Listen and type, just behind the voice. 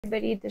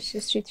Everybody, this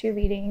is 3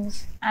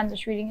 readings, and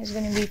this reading is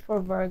going to be for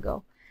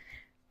Virgo.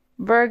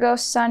 Virgo,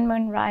 Sun,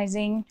 Moon,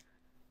 Rising.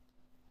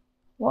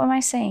 What am I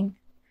saying?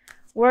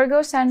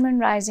 Virgo, Sun, Moon,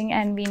 Rising,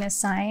 and Venus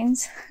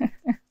signs.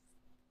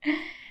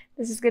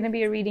 This is going to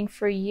be a reading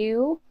for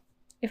you.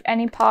 If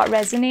any part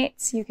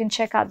resonates, you can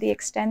check out the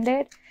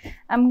extended.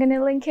 I'm going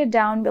to link it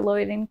down below.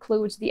 It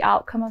includes the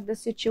outcome of the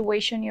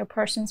situation, your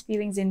person's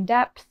feelings in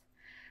depth,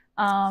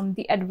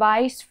 the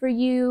advice for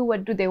you,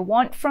 what do they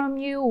want from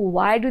you,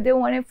 why do they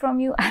want it from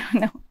you, I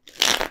don't know.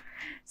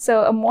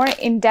 So a more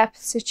in-depth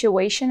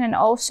situation, and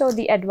also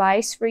the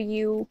advice for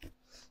you,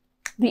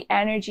 the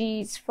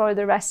energies for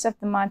the rest of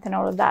the month and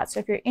all of that. So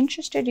if you're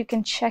interested, you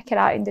can check it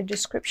out in the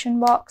description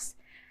box.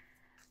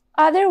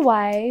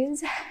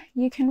 Otherwise,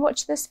 you can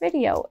watch this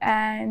video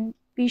and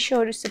be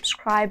sure to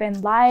subscribe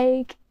and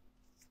like.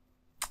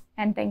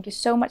 And thank you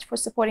so much for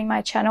supporting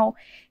my channel.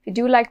 If you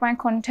do like my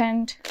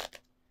content,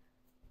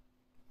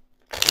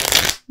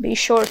 be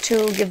sure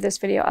to give this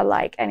video a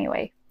like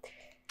anyway.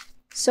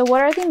 So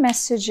what are the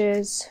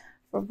messages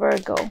for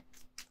Virgo?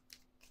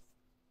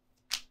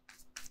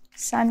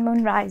 Sun,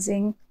 Moon,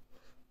 Rising,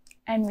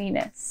 and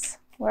Venus.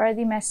 What are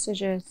the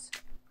messages?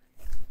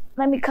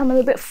 Let me come a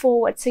little bit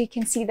forward so you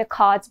can see the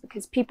cards,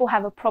 because people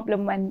have a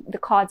problem when the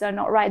cards are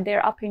not right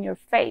there up in your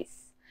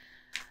face.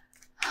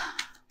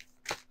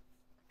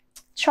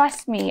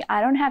 Trust me, I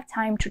don't have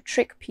time to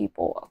trick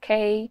people,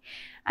 okay?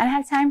 I don't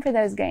have time for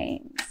those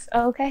games,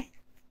 okay?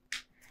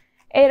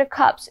 8 of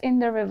Cups in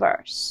the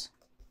reverse.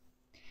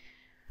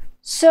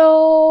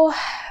 So,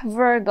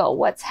 Virgo,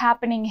 what's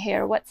happening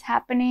here? What's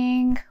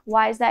happening?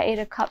 Why is that 8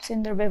 of Cups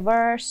in the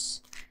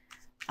reverse?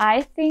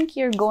 I think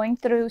you're going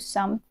through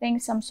something,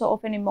 some sort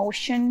of an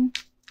emotion,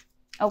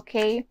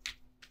 okay?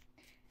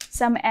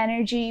 Some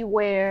energy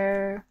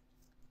where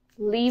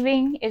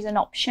leaving is an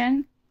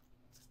option,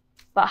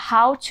 but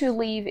how to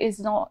leave is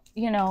not,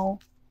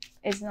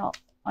 is not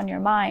on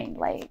your mind.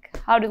 Like,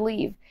 how to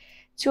leave.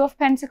 2 of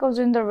Pentacles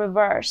in the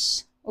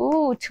reverse.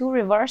 Ooh, 2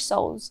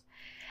 reversals.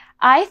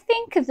 I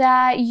think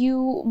that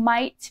you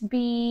might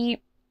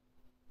be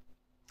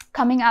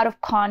coming out of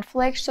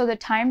conflict. So the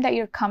time that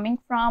you're coming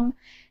from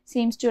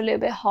seems to be a little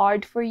bit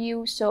hard for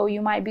you. So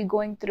you might be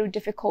going through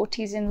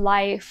difficulties in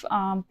life.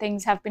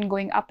 Things have been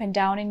going up and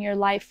down in your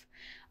life.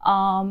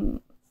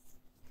 So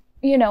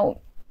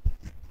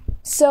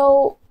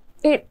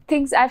I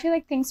feel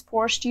like things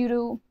forced you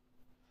to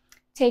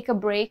take a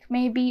break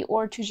maybe,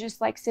 or to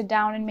just like sit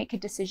down and make a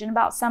decision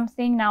about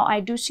something. Now I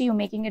do see you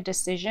making a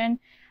decision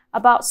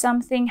about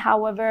something.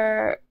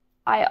 However,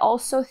 I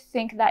also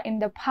think that in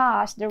the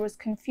past there was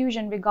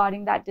confusion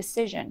regarding that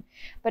decision,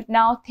 but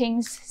now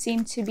things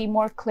seem to be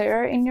more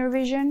clearer in your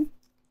vision.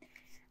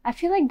 I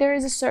feel like there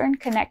is a certain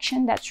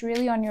connection that's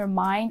really on your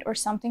mind, or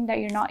something that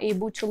you're not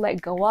able to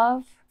let go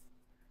of.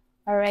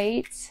 All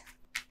right.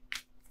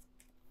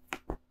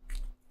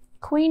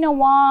 Queen of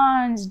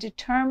Wands,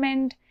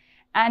 determined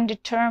and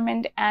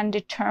determined and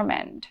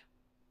determined.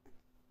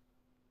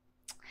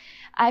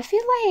 I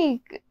feel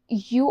like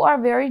you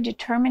are very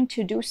determined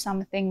to do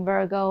something,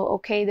 Virgo,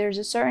 okay? There's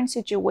a certain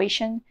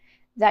situation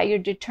that you're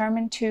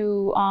determined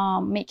to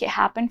make it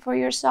happen for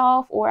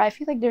yourself, or I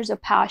feel like there's a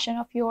passion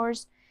of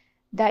yours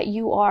that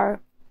you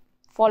are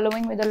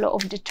following with a lot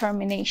of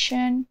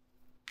determination.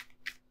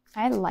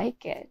 I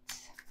like it.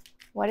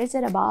 What is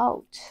it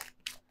about?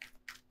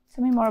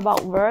 Tell me more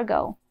about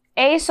Virgo.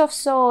 Ace of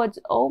Swords.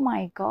 Oh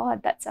my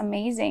God, that's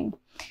amazing.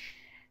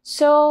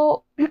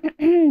 So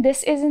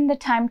this isn't the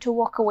time to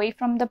walk away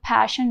from the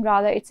passion,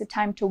 rather it's a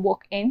time to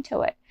walk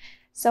into it.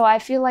 So I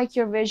feel like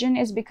your vision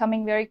is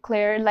becoming very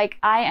clear. Like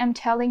I am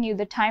telling you,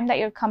 the time that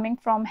you're coming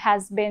from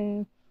has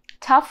been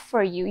tough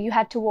for you. You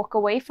had to walk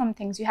away from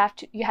things. You had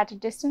to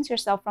distance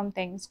yourself from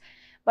things.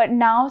 But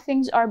now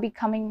things are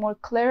becoming more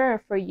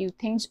clearer for you.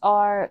 Things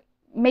are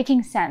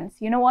making sense.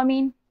 You know what I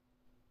mean?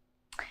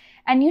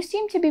 And you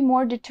seem to be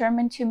more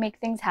determined to make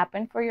things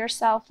happen for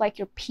yourself, like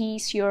your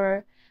peace,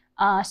 your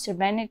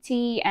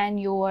serenity, and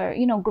your,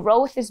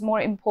 growth is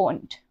more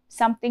important.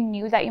 Something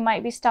new that you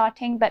might be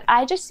starting. But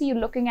I just see you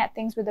looking at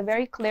things with a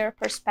very clear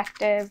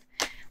perspective,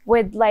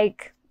 with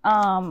like,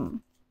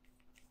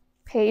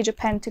 Page of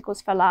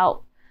Pentacles fell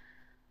out.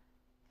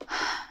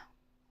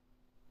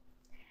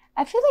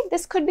 I feel like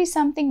this could be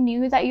something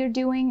new that you're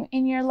doing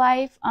in your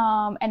life,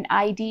 an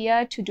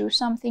idea to do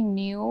something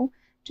new,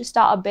 to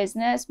start a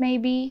business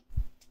maybe.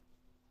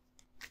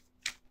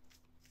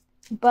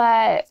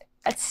 But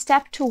a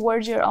step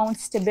towards your own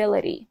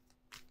stability.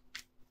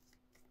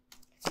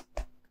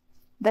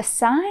 The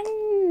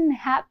Sun,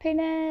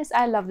 happiness.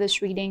 I love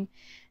this reading.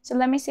 So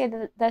let me say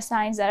the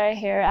signs that are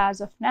here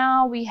as of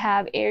now. We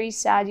have Aries,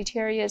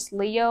 Sagittarius,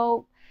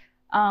 Leo.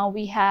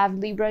 We have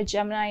Libra,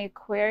 Gemini,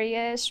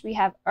 Aquarius. We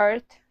have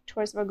Earth,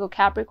 Taurus, Virgo,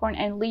 Capricorn,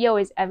 and Leo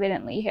is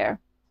evidently here.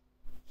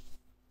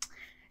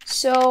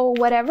 So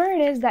whatever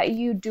it is that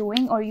you're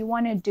doing or you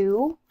want to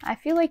do, I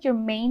feel like your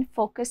main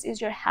focus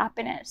is your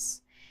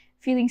happiness.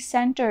 Feeling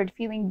centered,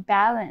 feeling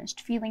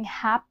balanced, feeling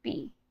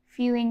happy,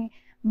 feeling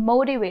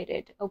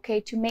motivated, okay,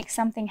 to make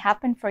something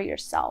happen for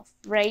yourself,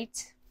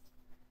 right?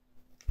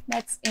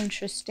 That's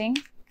interesting.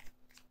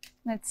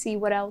 Let's see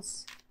what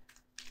else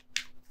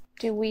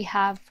do we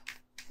have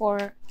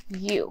for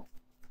you.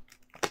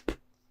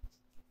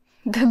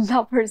 The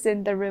Lovers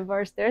in the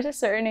reverse. There's a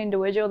certain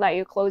individual that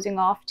you're closing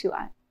off to.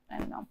 I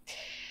don't know.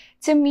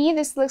 To me,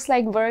 this looks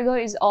like Virgo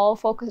is all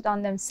focused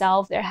on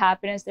themselves, their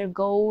happiness, their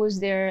goals,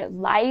 their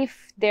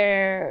life,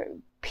 their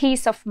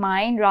peace of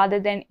mind, rather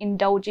than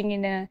indulging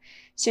in a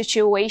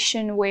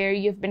situation where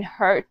you've been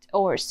hurt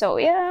or so.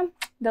 Yeah,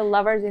 the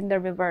Lovers in the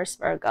reverse,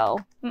 Virgo.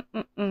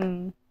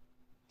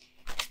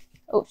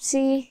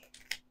 Oopsie.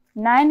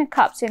 9 of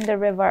Cups in the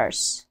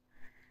reverse.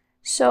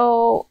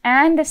 So,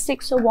 and the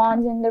 6 of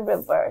Wands in the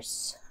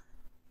reverse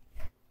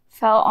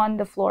fell on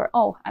the floor.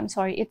 Oh, I'm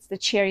sorry. It's the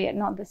Chariot,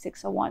 not the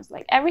 6 of Wands.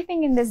 Like,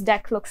 everything in this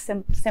deck looks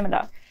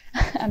similar.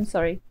 I'm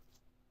sorry.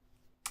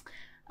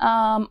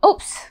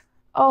 Oops.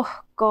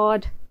 Oh,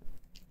 God.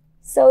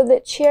 So, the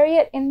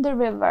Chariot in the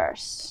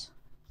reverse.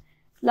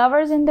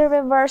 Lovers in the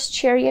reverse.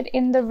 Chariot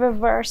in the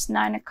reverse.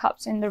 9 of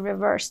Cups in the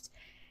reverse.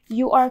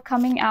 You are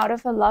coming out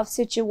of a love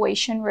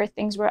situation where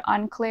things were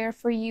unclear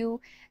for you.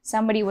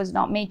 Somebody was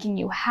not making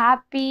you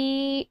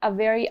happy. A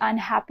very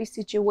unhappy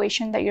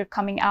situation that you're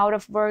coming out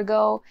of,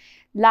 Virgo.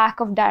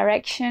 Lack of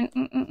direction.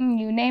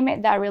 You name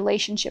it, that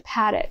relationship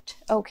had it.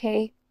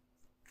 Okay.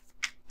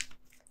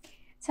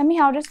 Tell me,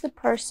 how does the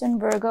person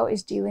Virgo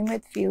is dealing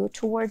with feel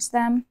towards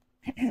them?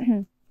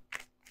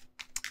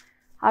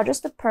 How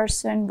does the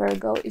person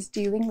Virgo is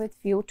dealing with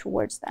feel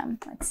towards them?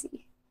 Let's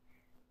see.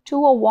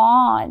 2 of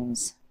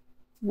Wands.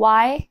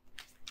 Why?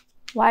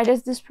 Why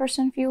does this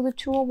person feel the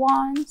 2 of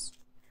Wands?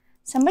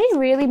 Somebody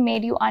really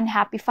made you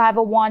unhappy. 5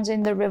 of Wands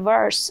in the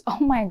reverse. Oh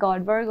my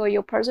God, Virgo,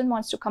 your person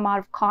wants to come out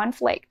of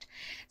conflict.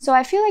 So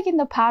I feel like in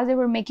the past they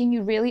were making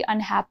you really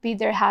unhappy.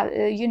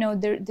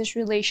 This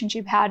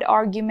relationship had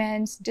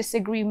arguments,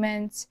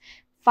 disagreements,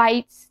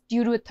 fights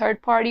due to a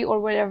third party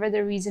or whatever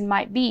the reason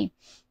might be.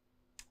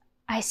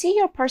 I see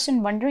your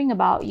person wondering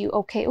about you.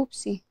 Okay,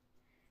 oopsie.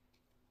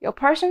 Your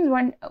person's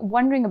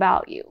wondering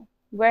about you.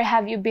 Where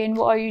have you been?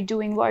 What are you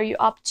doing? What are you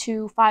up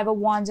to? 5 of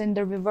Wands in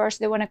the reverse.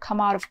 They want to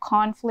come out of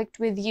conflict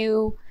with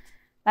you.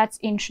 That's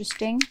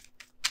interesting.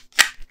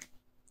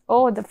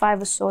 Oh, the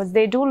 5 of Swords.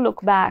 They do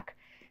look back.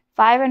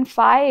 5 and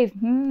 5.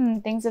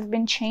 Things have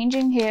been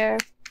changing here.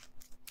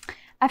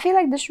 I feel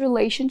like this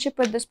relationship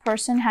with this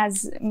person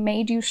has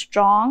made you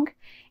strong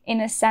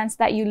in a sense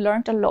that you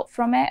learned a lot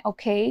from it,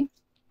 okay?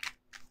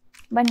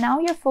 But now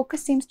your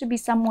focus seems to be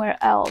somewhere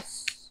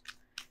else.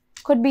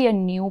 Could be a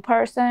new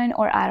person,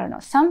 or I don't know,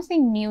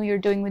 something new you're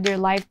doing with your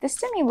life. This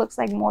to me looks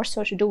like more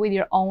so to do with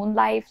your own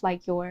life,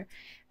 like your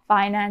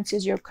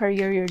finances, your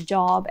career, your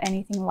job,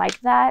 anything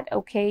like that.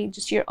 Okay,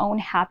 just your own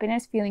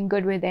happiness, feeling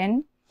good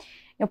within.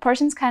 Your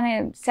person's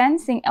kind of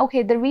sensing,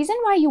 okay, the reason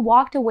why you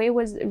walked away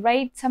was,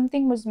 right,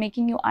 something was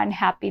making you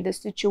unhappy, the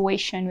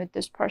situation with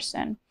this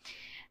person.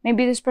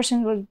 Maybe this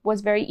person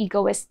was very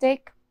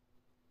egoistic,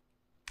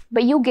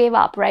 but you gave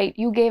up, right?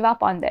 You gave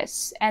up on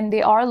this, and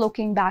they are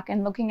looking back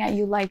and looking at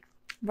you like,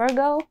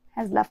 Virgo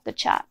has left the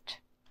chat.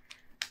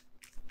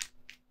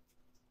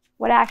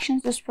 What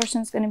actions this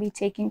person's going to be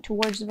taking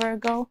towards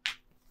Virgo?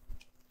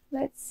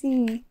 Let's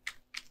see.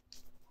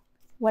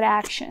 What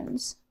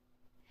actions?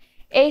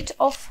 8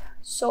 of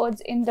Swords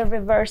in the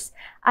reverse.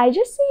 I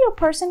just see your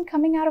person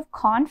coming out of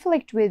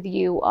conflict with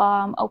you.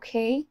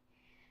 Okay.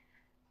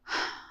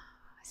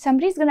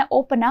 Somebody's going to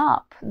open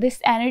up.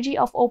 This energy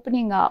of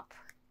opening up.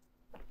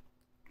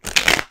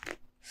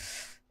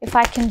 If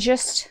I can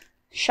just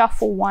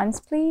shuffle once,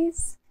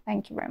 please.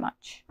 Thank you very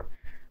much.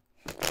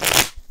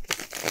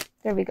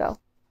 There we go.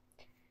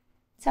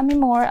 Tell me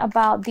more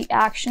about the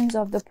actions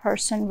of the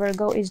person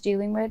Virgo is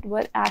dealing with.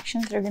 What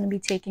actions they're going to be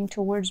taking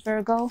towards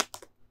Virgo.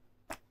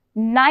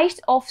 Knight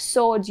of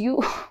Swords.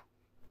 You...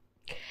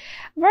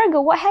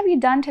 Virgo, what have you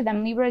done to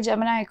them? Libra,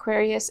 Gemini,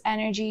 Aquarius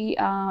energy,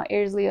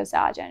 Aries, Leo,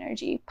 Sag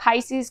energy.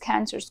 Pisces,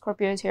 Cancer,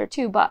 Scorpio is here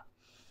too. But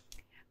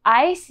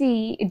I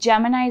see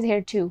Gemini is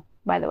here too,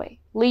 by the way.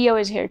 Leo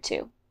is here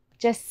too.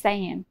 Just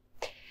saying.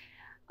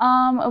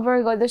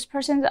 Virgo, this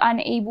person's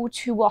unable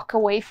to walk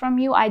away from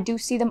you. I do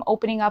see them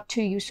opening up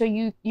to you. So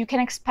you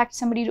can expect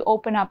somebody to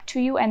open up to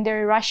you, and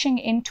they're rushing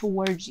in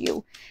towards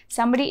you.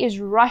 Somebody is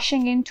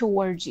rushing in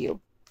towards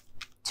you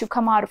to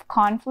come out of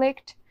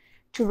conflict,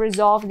 to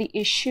resolve the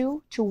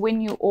issue, to win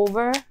you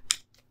over.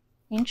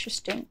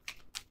 Interesting.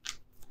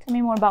 Tell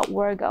me more about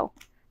Virgo.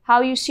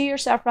 How you see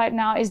yourself right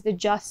now is the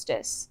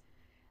Justice.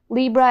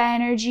 Libra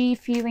energy,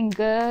 feeling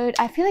good.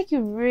 I feel like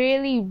you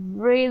really,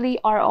 really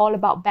are all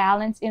about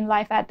balance in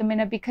life at the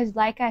minute, because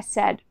like I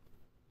said,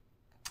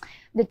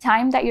 the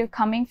time that you're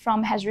coming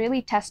from has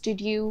really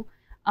tested you,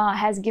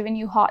 has given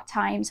you hard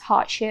times,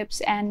 hardships,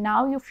 and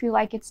now you feel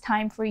like it's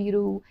time for you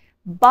to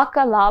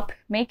buckle up,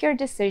 make your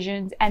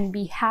decisions, and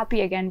be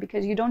happy again,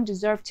 because you don't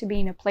deserve to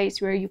be in a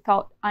place where you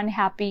felt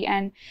unhappy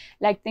and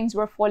like things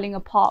were falling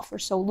apart for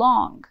so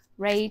long,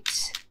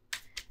 right?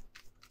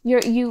 You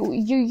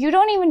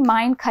don't even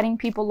mind cutting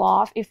people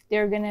off if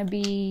they're gonna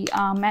be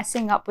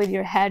messing up with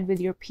your head, with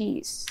your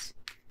peace.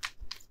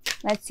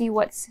 Let's see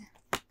what's...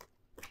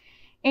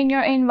 in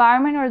your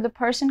environment, or the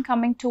person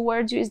coming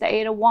towards you, is the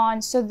Eight of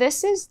Wands. So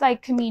this is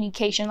like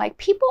communication. Like,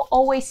 people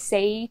always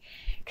say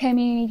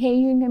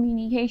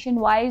communication.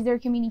 Why is there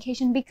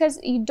communication? Because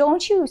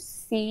don't you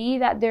see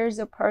that there's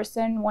a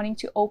person wanting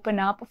to open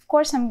up? Of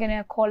course, I'm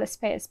gonna call a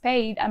spade a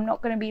spade. I'm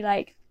not gonna be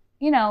like,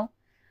 you know,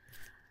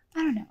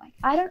 I don't know, like,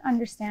 I don't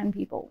understand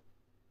people,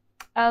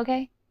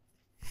 okay?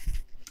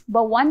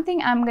 But one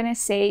thing I'm gonna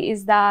say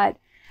is that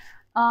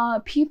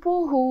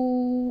people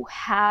who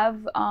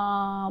have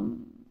a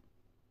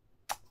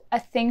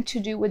thing to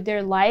do with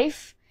their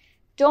life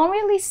don't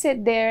really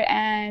sit there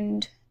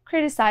and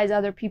criticize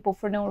other people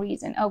for no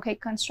reason. Okay,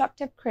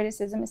 constructive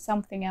criticism is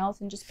something else,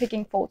 and just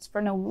picking faults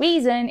for no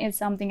reason is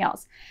something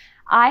else.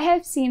 I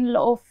have seen a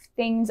lot of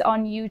things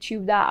on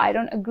YouTube that I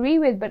don't agree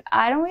with, but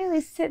I don't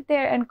really sit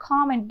there and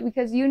comment,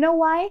 because you know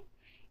why?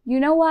 You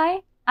know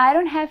why? I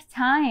don't have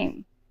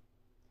time.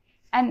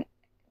 And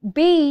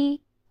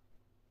B,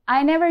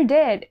 I never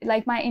did,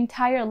 like, my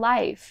entire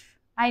life.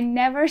 I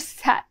never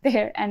sat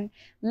there and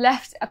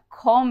left a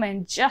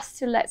comment just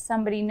to let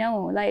somebody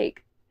know,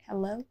 like,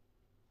 hello?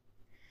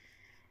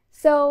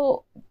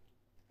 So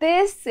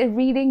this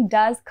reading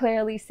does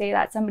clearly say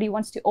that somebody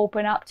wants to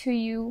open up to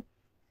you.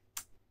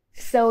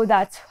 So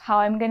that's how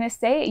I'm gonna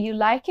say it. You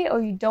like it or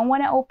you don't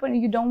want to open,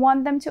 you don't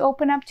want them to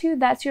open up to you,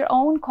 that's your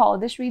own call.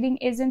 This reading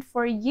isn't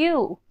for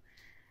you.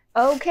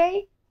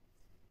 Okay?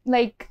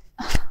 Like,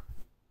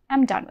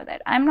 I'm done with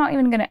it. I'm not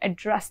even gonna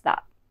address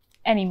that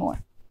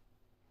anymore.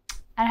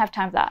 I don't have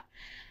time for that.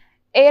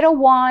 Eight of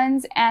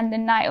Wands and the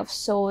Knight of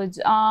Swords.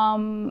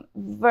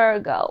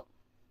 Virgo.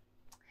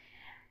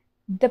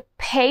 The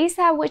pace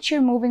at which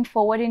you're moving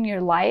forward in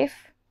your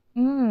life,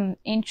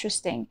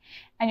 interesting.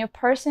 And your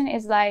person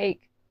is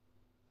like,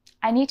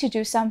 I need to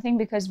do something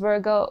because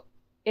Virgo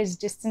is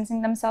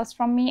distancing themselves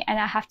from me and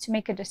I have to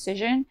make a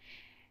decision.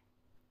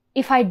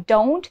 If I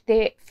don't,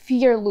 they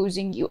fear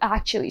losing you,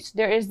 actually. So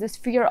there is this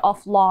fear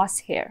of loss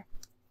here,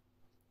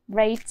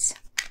 right?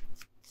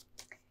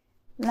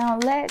 Now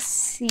let's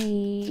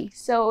see.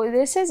 So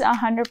this is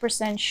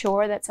 100%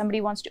 sure that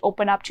somebody wants to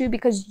open up to you,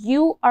 because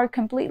you are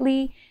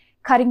completely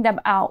cutting them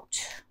out.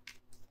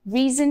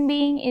 Reason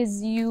being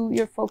is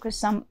you're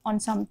focused on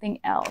something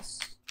else.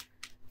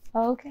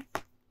 Okay.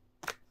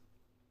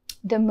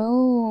 The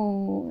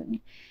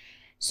Moon.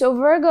 So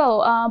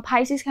Virgo,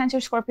 Pisces, Cancer,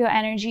 Scorpio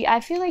energy.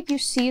 I feel like you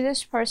see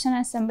this person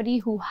as somebody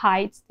who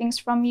hides things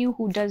from you,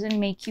 who doesn't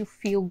make you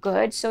feel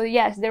good. So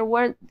yes, there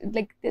were,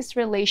 like, this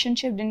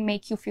relationship didn't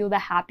make you feel the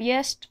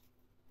happiest.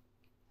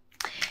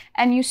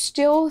 And you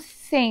still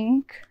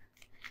think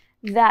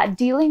that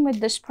dealing with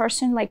this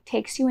person, like,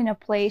 takes you in a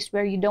place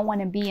where you don't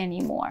want to be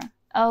anymore.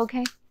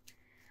 Okay?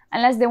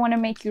 Unless they want to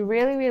make you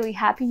really, really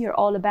happy, you're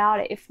all about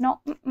it. If not,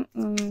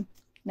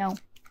 no.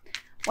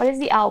 What is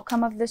the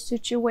outcome of this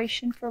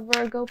situation for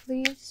Virgo,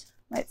 please?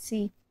 Let's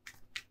see.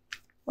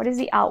 What is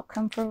the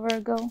outcome for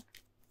Virgo?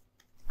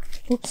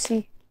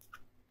 Oopsie.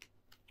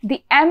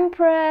 The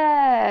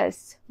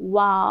Empress.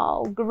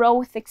 Wow.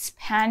 Growth,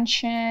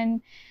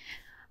 expansion,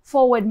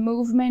 forward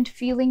movement,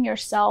 feeling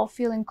yourself,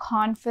 feeling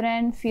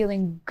confident,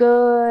 feeling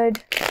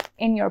good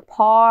in your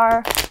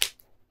par.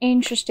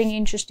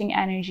 Interesting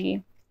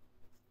energy.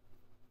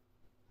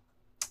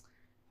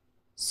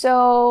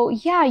 So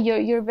yeah,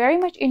 you're very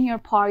much in your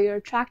par. You're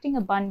attracting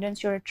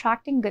abundance. You're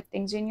attracting good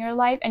things in your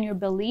life, and you're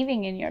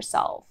believing in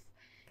yourself.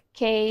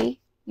 Okay?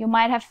 You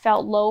might have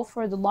felt low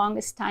for the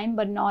longest time,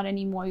 but not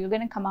anymore. You're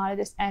going to come out of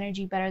this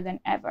energy better than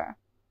ever.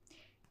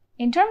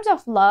 In terms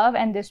of love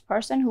and this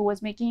person who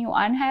was making you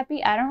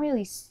unhappy, I don't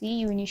really see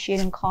you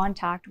initiating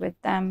contact with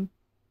them.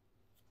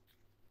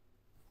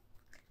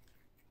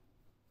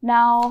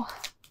 Now,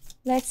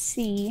 let's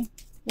see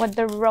what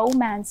the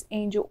romance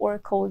angel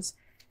oracles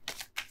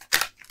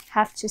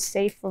have to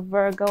say for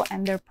Virgo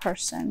and their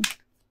person.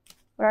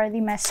 What are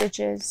the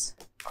messages?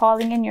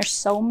 Calling in your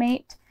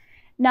soulmate.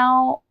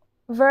 Now,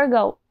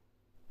 Virgo,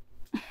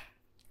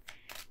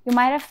 you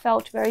might have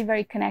felt very,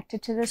 very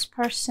connected to this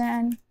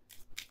person.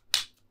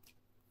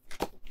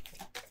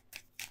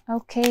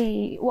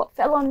 Okay, what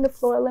fell on the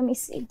floor? Let me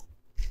see.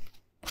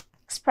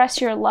 Express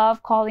your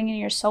love, calling in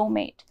your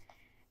soulmate.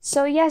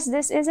 So yes,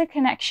 this is a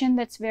connection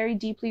that's very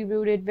deeply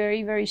rooted,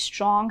 very, very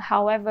strong.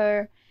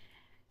 However,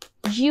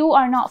 you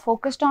are not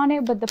focused on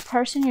it, but the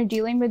person you're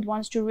dealing with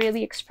wants to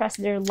really express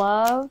their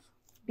love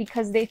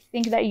because they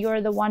think that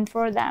you're the one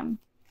for them.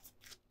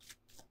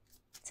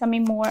 Tell me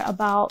more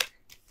about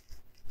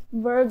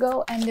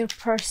Virgo and their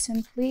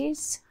person,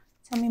 please.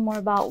 Tell me more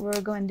about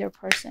Virgo and their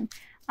person.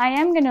 I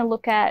am going to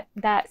look at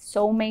that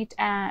soulmate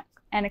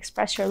and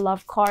express your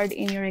love card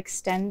in your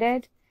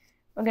extended.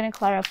 We're going to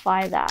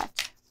clarify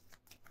that.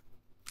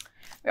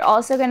 We're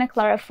also going to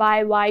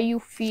clarify why you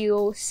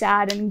feel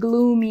sad and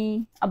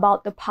gloomy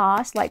about the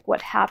past, like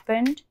what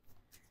happened,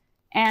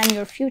 and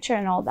your future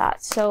and all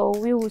that. So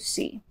we will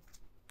see.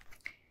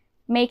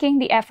 making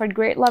the effort.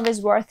 Great love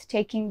is worth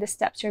taking the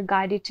steps you're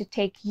guided to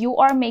take. You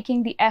are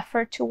making the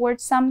effort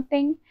towards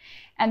something,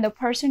 and the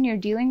person you're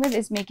dealing with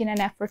is making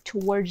an effort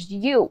towards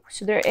you.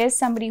 So there is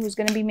somebody who's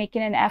going to be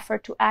making an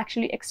effort to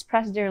actually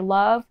express their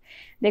love.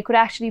 They could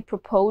actually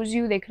propose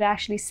you. They could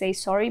actually say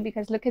sorry,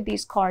 because look at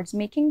these cards.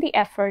 Making the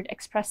effort,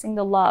 expressing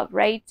the love,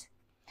 right?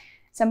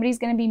 Somebody's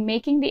going to be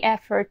making the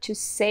effort to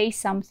say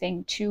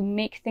something, to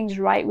make things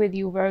right with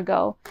you,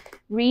 Virgo.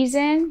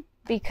 Reason,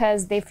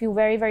 because they feel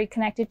very, very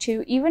connected to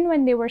you. Even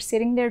when they were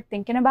sitting there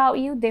thinking about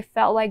you, they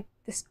felt like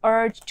this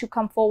urge to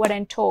come forward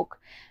and talk.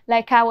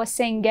 Like I was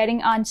saying,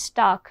 getting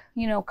unstuck,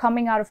 you know,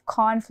 coming out of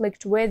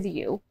conflict with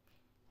you.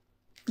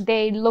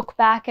 They look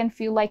back and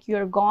feel like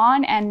you're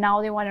gone, and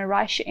now they want to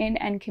rush in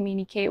and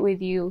communicate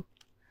with you.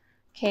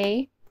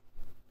 Okay?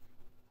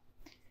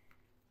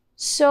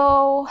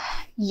 So,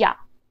 yeah.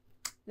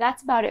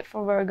 That's about it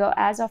for Virgo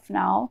as of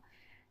now.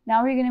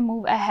 Now we're going to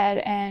move ahead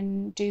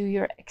and do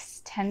your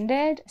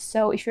extended.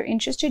 So if you're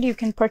interested, you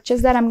can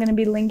purchase that. I'm going to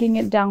be linking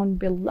it down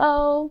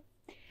below.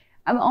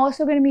 I'm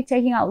also going to be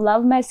taking out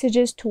love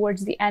messages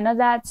towards the end of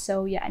that.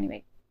 So yeah,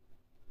 anyway,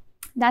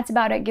 that's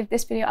about it. Give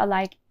this video a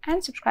like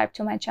and subscribe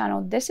to my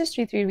channel. This is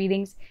 3-3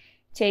 Readings.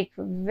 Take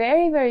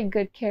very, very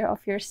good care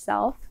of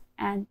yourself,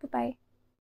 and bye-bye.